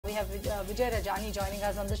Vinay Rajani joining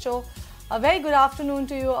us on the show. A very good afternoon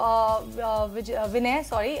to you, Vinay.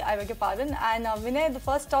 Sorry, I beg your pardon. And Vinay, the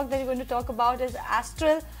first stock that you're going to talk about is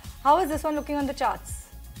Astral. How is this one looking on the charts?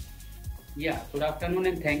 Yeah, good afternoon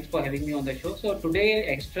and thanks for having me on the show. So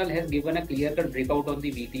today Astral has given a clear-cut breakout on the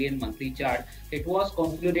weekly and monthly chart. It was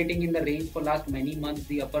consolidating in the range for last many months.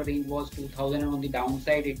 The upper range was 2000 and on the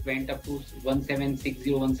downside it went up to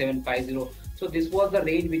 1760, 1750. So this was the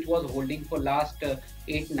range which was holding for last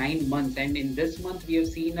 8-9 months, and in this month we have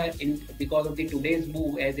seen because of the today's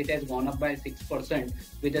move, as it has gone up by 6%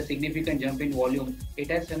 with a significant jump in volume,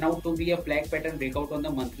 it has turned out to be a flag pattern breakout on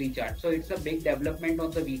the monthly chart. So it's a big development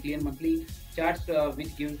on the weekly and monthly charts,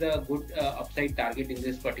 which gives a good upside target in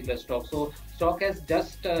this particular stock. So stock has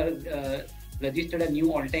just registered a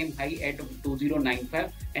new all-time high at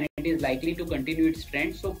 2095, and it is likely to continue its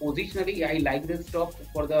trend. So positionally, I like this stock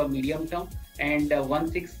for the medium term, and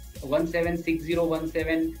 1760,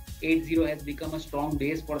 1780 has become a strong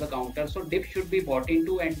base for the counter. So dip should be bought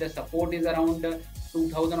into, and the support is around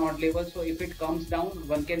 2000 odd levels. So if it comes down,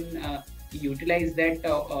 one can utilize that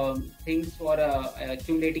things for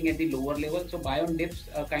accumulating at the lower level. So buy on dips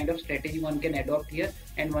kind of strategy one can adopt here,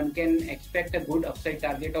 and one can expect a good upside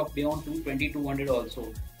target of beyond 220, 200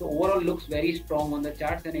 also. So overall looks very strong on the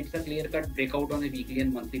charts, and it's a clear-cut breakout on the weekly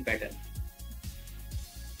and monthly pattern.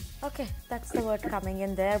 Okay, that's the word coming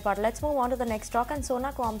in there. But let's move on to the next stock, and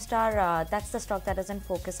Sona Comstar, that's the stock that is in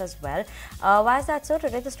focus as well. Why is that so?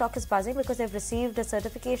 Today the stock is buzzing because they've received a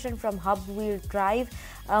certification from Hub Wheel Drive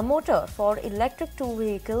Motor for electric two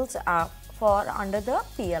vehicles for under the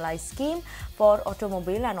PLI scheme for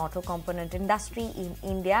automobile and auto component industry in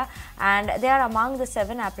India, and they are among the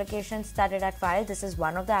 7 applications that it had filed. This is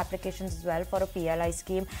one of the applications as well for a PLI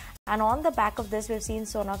scheme. And on the back of this, we've seen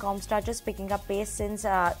Sona Comstar just picking up pace since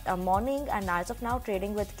morning, and as of now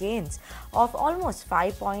trading with gains of almost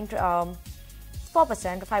 5.4%,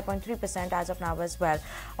 5.3% as of now as well.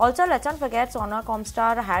 Also, let's not forget, Sona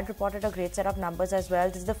Comstar had reported a great set of numbers as well.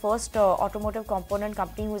 This is the first automotive component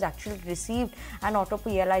company who's actually received an auto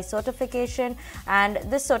PLI certification, and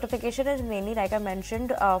this certification is mainly, like I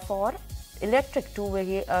mentioned, for electric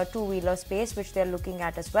two-wheeler space, which they're looking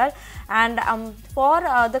at as well. And for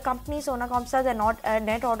the company Sona Comstar, the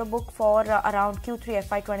net order book for around Q3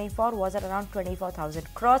 FY24 was at around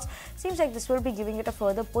 24,000 crores. Seems like this will be giving it a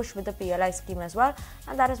further push with the PLI scheme as well,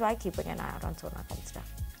 and that is why keeping an eye out on Sona Comstar.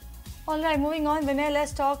 Alright, moving on, Vinay,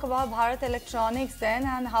 let's talk about Bharat Electronics then,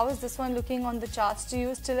 and how is this one looking on the charts to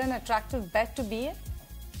you? Still an attractive bet to be in?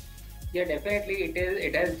 Yeah, definitely it is.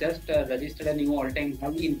 It has just registered a new all-time high.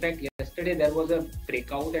 In fact, yesterday there was a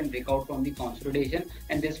breakout from the consolidation,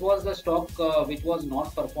 and this was the stock which was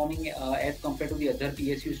not performing as compared to the other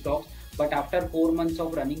PSU stocks. But after 4 months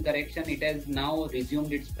of running correction, it has now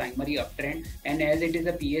resumed its primary uptrend. And as it is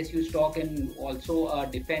a PSU stock and also a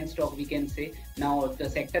defense stock, we can say, now the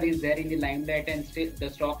sector is there in the limelight, and still the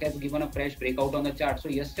stock has given a fresh breakout on the chart. So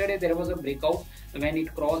yesterday there was a breakout when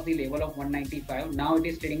it crossed the level of 195. Now it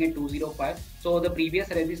is trading at 205. So the previous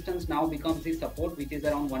resistance now becomes the support, which is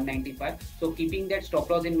around 195. So keeping that stop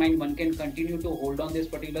loss in mind, one can continue to hold on this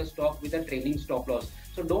particular stock with a trailing stop loss.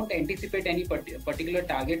 So don't anticipate any particular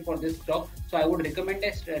target for this stock. So I would recommend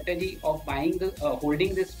a strategy of buying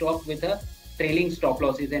holding this stock with a trailing stop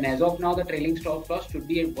losses. And as of now, the trailing stop loss should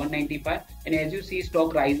be at 195. And as you see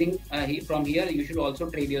stock rising from here, you should also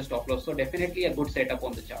trade your stop loss. So definitely a good setup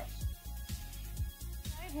on the charts.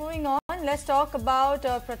 Moving on, let's talk about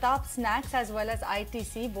Pratap Snacks as well as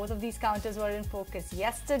ITC. Both of these counters were in focus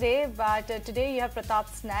yesterday, but today you have Pratap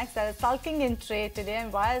Snacks that is sulking in trade today.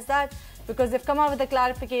 And why is that? Because they've come out with a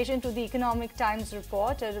clarification to the Economic Times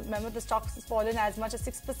report. Remember, the stock has fallen as much as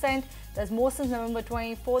 6%. There's more since November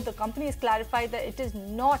 24. The company has clarified that it is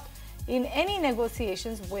not in any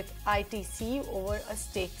negotiations with ITC over a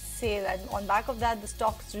stake sale, and on back of that the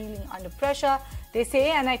stock is reeling under pressure. They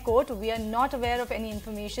say, and I quote, "We are not aware of any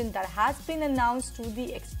information that has been announced to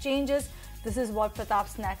the exchanges." This is what Pratap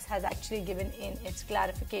Snacks has actually given in its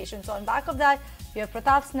clarification. So on back of that, we have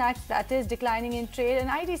Pratap Snacks that is declining in trade, and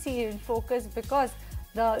ITC in focus because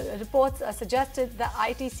the reports suggested that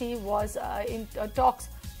ITC was in talks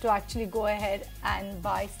to actually go ahead and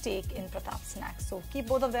buy stake in Pratap Snacks. So keep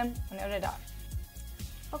both of them on your radar.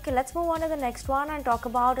 Okay, let's move on to the next one and talk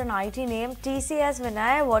about an IT name, TCS.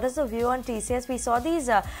 Vinay, what is the view on TCS? We saw these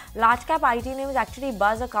large cap IT names actually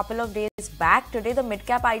buzz a couple of days back. Today, the mid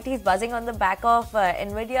cap IT is buzzing on the back of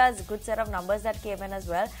Nvidia's good set of numbers that came in as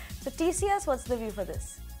well. So TCS, what's the view for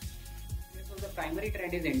this? So the primary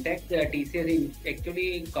trend is intact. TCS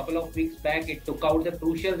actually a couple of weeks back it took out the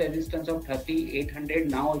crucial resistance of 3800.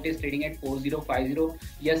 Now it is trading at 4050.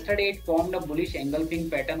 Yesterday it formed a bullish engulfing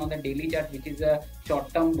pattern on the daily chart, which is a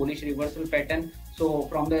short-term bullish reversal pattern. So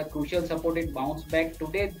from the crucial support it bounced back.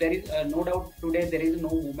 Today there is no doubt. Today there is no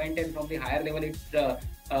movement, and from the higher level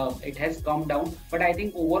it has come down. But I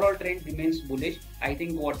think overall trend remains bullish. I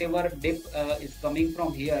think whatever dip is coming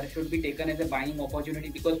from here should be taken as a buying opportunity,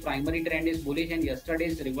 because primary trend is bullish and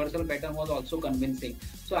yesterday's reversal pattern was also convincing.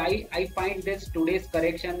 So I find this today's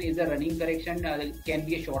correction is a running correction, can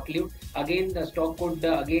be a short-lived. Again, the stock could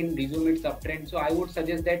again resume its uptrend. So I would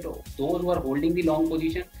suggest that those who are holding the long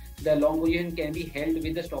position can be held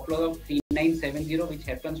with the stop loss of 3970, which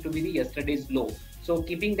happens to be the yesterday's low. So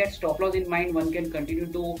keeping that stop loss in mind, one can continue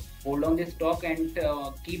to hold on this stock and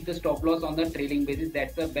keep the stop loss on the trailing basis.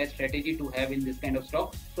 That's the best strategy to have in this kind of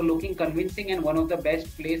stock. So looking convincing and one of the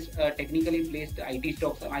best placed, technically placed IT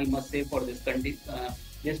stocks, I must say, for this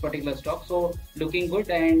this particular stock. So looking good,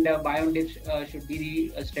 and buy on dips should be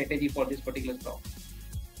the strategy for this particular stock.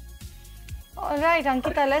 All right,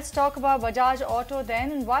 Ankita, let's talk about Bajaj Auto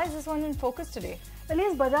then. Why is this one in focus today? Well,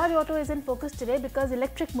 yes, Bajaj Auto is in focus today because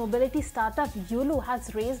electric mobility startup Yulu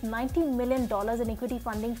has raised $90 million in equity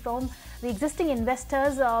funding from the existing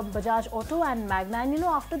investors Bajaj Auto and Magna. And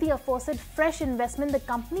after the aforesaid fresh investment, the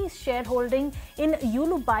company's shareholding in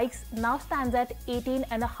Yulu Bikes now stands at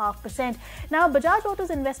 18.5%. Now, Bajaj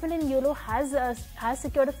Auto's investment in Yulu has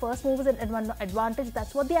secured a first mover's advantage.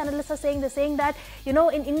 That's what the analysts are saying. They're saying that, in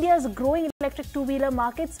India's growing electric two-wheeler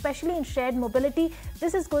market, especially in shared mobility,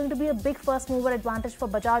 this is going to be a big first mover advantage for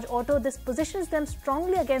Bajaj Auto. This positions them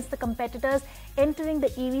strongly against the competitors entering the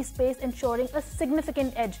EV space, ensuring a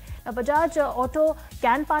significant edge. Now, Bajaj Auto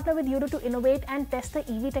can partner with Yulu to innovate and test the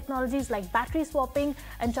EV technologies like battery swapping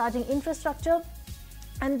and charging infrastructure.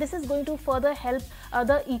 And this is going to further help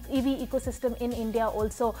the EV ecosystem in India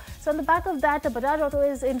also. So on the back of that, Bajaj Auto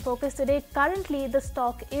is in focus today. Currently, the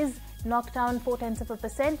stock is knocked down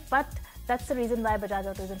 0.4%, but that's the reason why Bajaj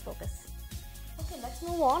Auto is in focus. Okay, let's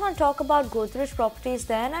move on and talk about Godrej Properties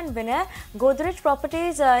then. And Vinay, Godrej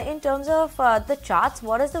Properties, in terms of the charts,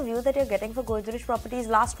 what is the view that you're getting for Godrej Properties?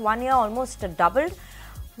 Last 1 year almost doubled.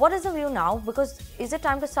 What is the view now? Because is it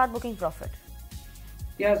time to start booking profit?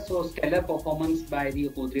 Yeah, so stellar performance by the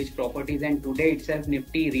Godrej Properties, and today itself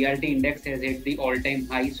Nifty Realty Index has hit the all-time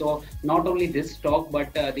high. So not only this stock,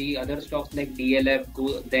 but the other stocks like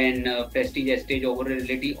DLF, then Prestige Estate, Overall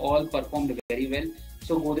Realty, all performed very well.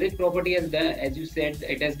 So Godrej Property has done, as you said,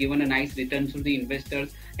 it has given a nice return to the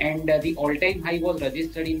investors, and the all-time high was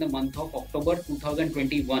registered in the month of October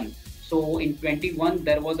 2021. So in 21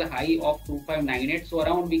 there was a high of 2598. So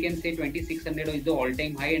around we can say 2600 is the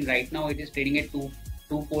all-time high, and right now it is trading at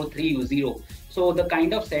 24320. So the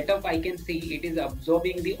kind of setup I can see, it is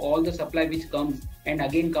absorbing all the supply which comes and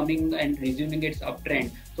again coming and resuming its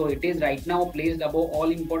uptrend. So it is right now placed above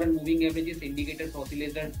all important moving averages, indicators,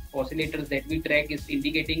 oscillators that we track is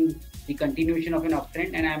indicating the continuation of an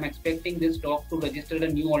uptrend, and I am expecting this stock to register a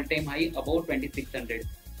new all-time high above 2600.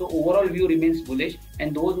 So overall view remains bullish,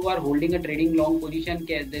 and those who are holding a trading long position,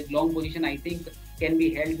 the long position I think can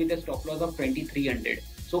be held with a stop loss of 2300.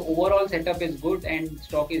 So overall setup is good, and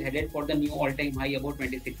stock is headed for the new all-time high about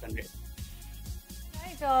 2600.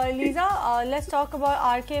 Right, Lisa, let's talk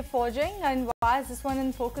about RK Forging and why is this one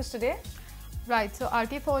in focus today? Right, so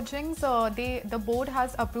RK Forgings, the board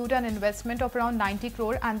has approved an investment of around 90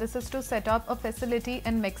 crore, and this is to set up a facility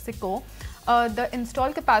in Mexico. The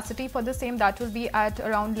installed capacity for the same, that will be at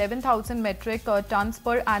around 11,000 metric tons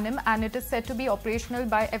per annum, and it is set to be operational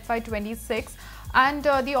by FY26. And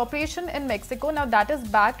the operation in Mexico, now that is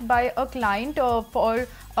backed by a client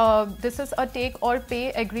this is a take or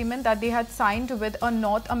pay agreement that they had signed with a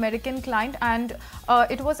North American client, and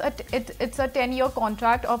it's a 10-year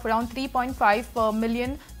contract of around $3.5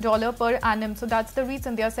 million per annum. So that's the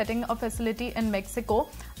reason they are setting a facility in Mexico.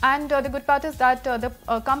 And the good part is that the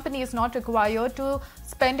company is not required to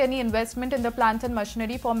spend any investment in the plant and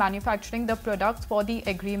machinery for manufacturing the products for the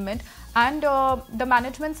agreement. And the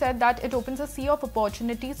management said that it opens a sea of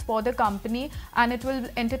opportunities for the company, and it will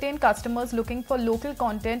entertain customers looking for local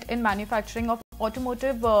content in manufacturing of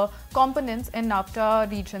automotive components in NAFTA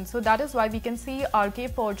region. So that is why we can see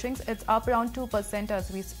RK Forgings, it's up around 2%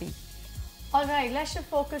 as we speak. All right, let's shift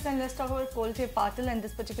focus and let's talk about Kolte Patil, and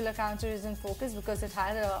this particular counter is in focus because it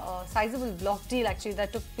had a sizable block deal actually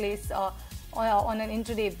that took place on an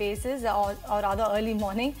intraday basis, or rather early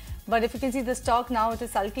morning. But if you can see the stock now, it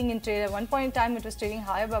is sulking in trade. At one point in time, it was trading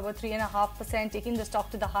higher by about 3.5%, taking the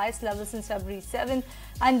stock to the highest level since February 7.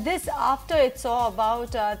 And this after it saw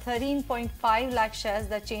about 13.5 lakh shares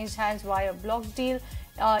that changed hands via block deal.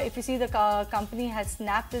 If you see, the company has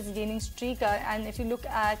snapped its gaining streak, and if you look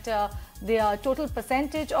at the total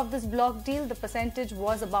percentage of this block deal, the percentage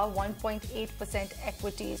was about 1.8%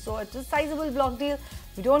 equity. So it's a sizable block deal.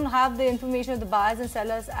 We don't have the information of the buyers and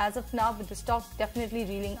sellers as of now, but the stock definitely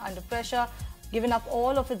reeling under pressure, given up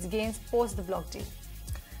all of its gains post the block deal.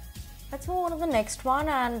 Let's move on to the next one,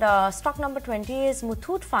 and stock number 20 is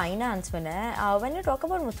Muthoot Finance, Vinay. When you talk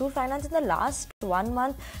about Muthoot Finance in the last 1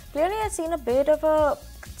 month, clearly I've seen a bit of a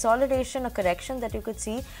consolidation, a correction that you could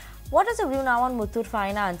see. What is the view now on Muthoot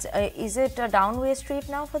Finance? Is it a downway street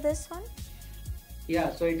now for this one?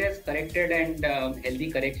 Yeah, so it has corrected, and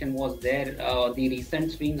healthy correction was there. The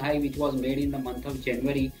recent swing high which was made in the month of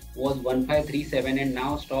January was 1537, and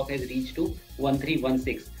now stock has reached to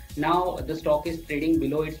 1316. Now the stock is trading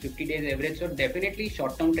below its 50 days average, so definitely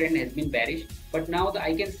short-term trend has been bearish. But now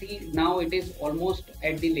I can see now it is almost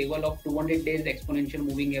at the level of 200 days exponential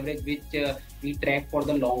moving average, which we track for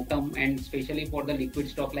the long term, and especially for the liquid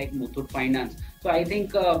stock like Muthoot Finance. So I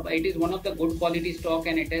think it is one of the good quality stock,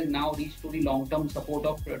 and it has now reached to the long-term support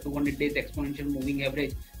of 200 days exponential moving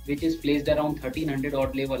average, which is placed around 1300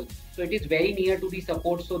 odd level. So it is very near to the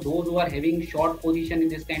support. So those who are having short position in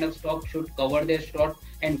this kind of stock should cover their short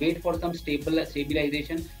and wait for some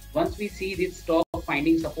stabilization. Once we see this stock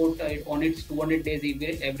finding support on its 200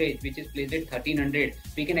 days average, which is placed at 1300,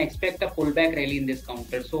 we can expect a pullback rally in this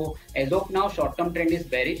counter. So as of now, short-term trend is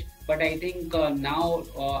bearish, but I think now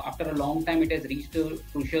after a long time it has reached a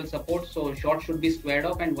crucial support. So short should be squared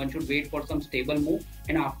off, and one should wait for some stable move.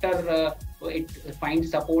 And after it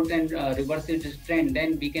finds support and reverses its trend,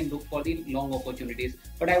 then we can look for the long opportunities.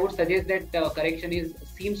 But I would suggest that correction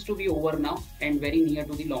seems to be over now and very near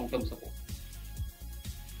to the long-term support.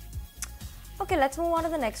 Okay, let's move on to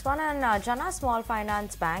the next one. And Jana Small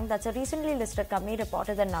Finance Bank, that's a recently listed company,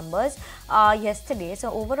 reported the numbers yesterday.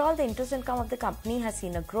 So overall, the interest income of the company has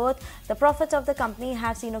seen a growth. The profits of the company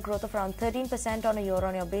have seen a growth of around 13% on a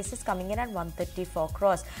year-on-year basis, coming in at 134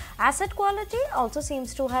 crores. Asset quality also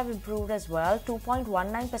seems to have improved as well.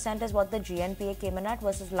 2.19% is what the GNPA came in at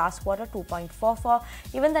versus last quarter 2.44.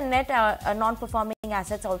 Even the net non-performing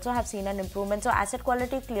assets also have seen an improvement. So asset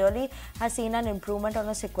quality clearly has seen an improvement on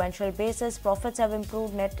a sequential basis. Profits have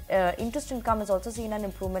improved. Net interest income has also seen an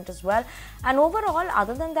improvement as well. And overall,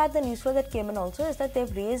 other than that, the news flow that came in also is that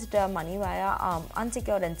they've raised money via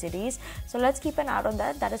unsecured NCDs. So let's keep an eye on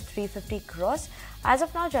that. That is 350 crores. As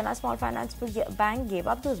of now, Jana Small Finance Bank gave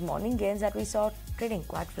up those morning gains that we saw, trading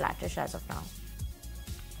quite flattish as of now.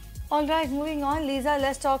 All right, moving on, Lisa,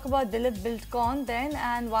 let's talk about Dilip Buildcon then,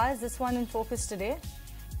 and why is this one in focus today?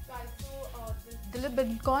 Dilip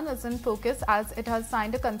Buildcon is in focus as it has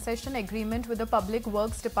signed a concession agreement with the Public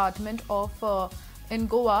Works Department of in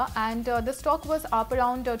Goa, and the stock was up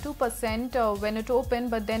around 2% when it opened,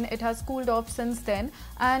 but then it has cooled off since then.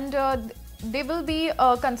 And they will be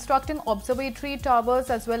constructing observatory towers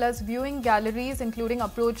as well as viewing galleries, including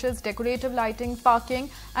approaches, decorative lighting, parking,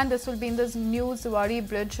 and this will be in this new Zuari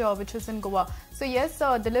Bridge, which is in Goa. So yes,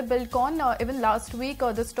 Dilip Buildcon, even last week,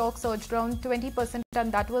 the stock surged around 20%,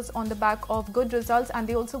 and that was on the back of good results, and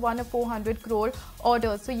they also won a 400 crore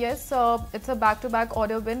order. So yes, it's a back-to-back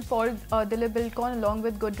order win for Dilip Buildcon along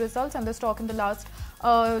with good results, and the stock in the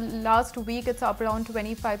last week, it's up around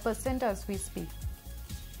 25% as we speak.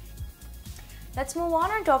 Let's move on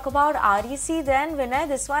and talk about REC then. Vinay,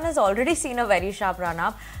 this one has already seen a very sharp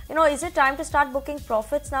run-up. You know, is it time to start booking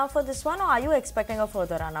profits now for this one, or are you expecting a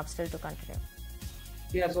further run-up still to continue?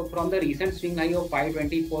 Yeah, so from the recent swing high of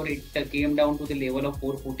 524, it came down to the level of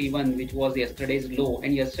 441, which was yesterday's low.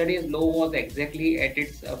 And yesterday's low was exactly at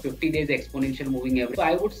its 50 days exponential moving average. So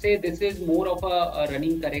I would say this is more of a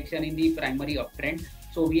running correction in the primary uptrend.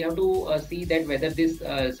 So we have to see that whether this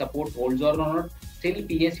support holds or not. Still,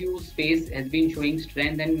 PSU space has been showing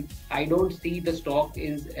strength, and I don't see the stock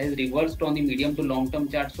has reversed on the medium to long term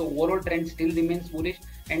chart. So overall trend still remains bullish,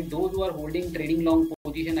 and those who are holding trading long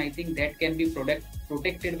position, I think that can be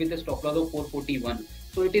protected with a stop loss of 441.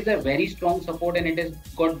 So it is a very strong support, and it has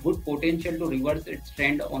got good potential to reverse its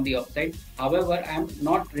trend on the upside. However, I am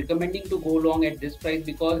not recommending to go long at this price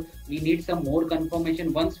because we need some more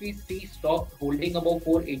confirmation. Once we see stock holding above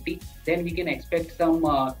 480, then we can expect some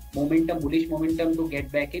momentum, bullish momentum to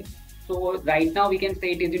get back in. So right now we can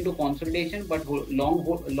say it is into consolidation, but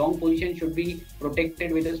long position should be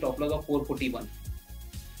protected with a stop loss of 441.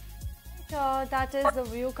 That is the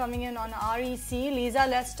view coming in on REC. Lisa,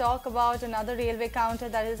 let's talk about another railway counter,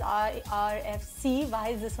 that is RFC. Why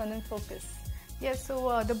is this one in focus? Yes,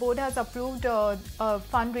 so the board has approved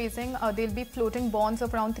fundraising. They'll be floating bonds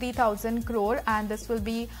of around 3,000 crore, and this will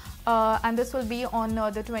be on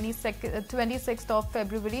the 26th of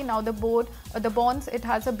February. Now the board, the bonds, it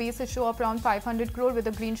has a base issue of around 500 crore with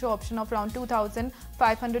a green show option of around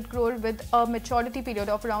 2,500 crore with a maturity period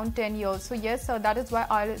of around 10 years. So yes, that is why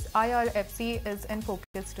IRFC is in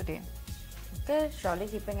focus today. Okay, surely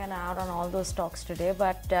keeping an eye out on all those stocks today.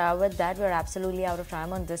 But with that, we're absolutely out of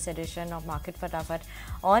time on this edition of Market Fatafat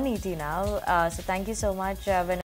on ET Now. So thank you so much, Vinay.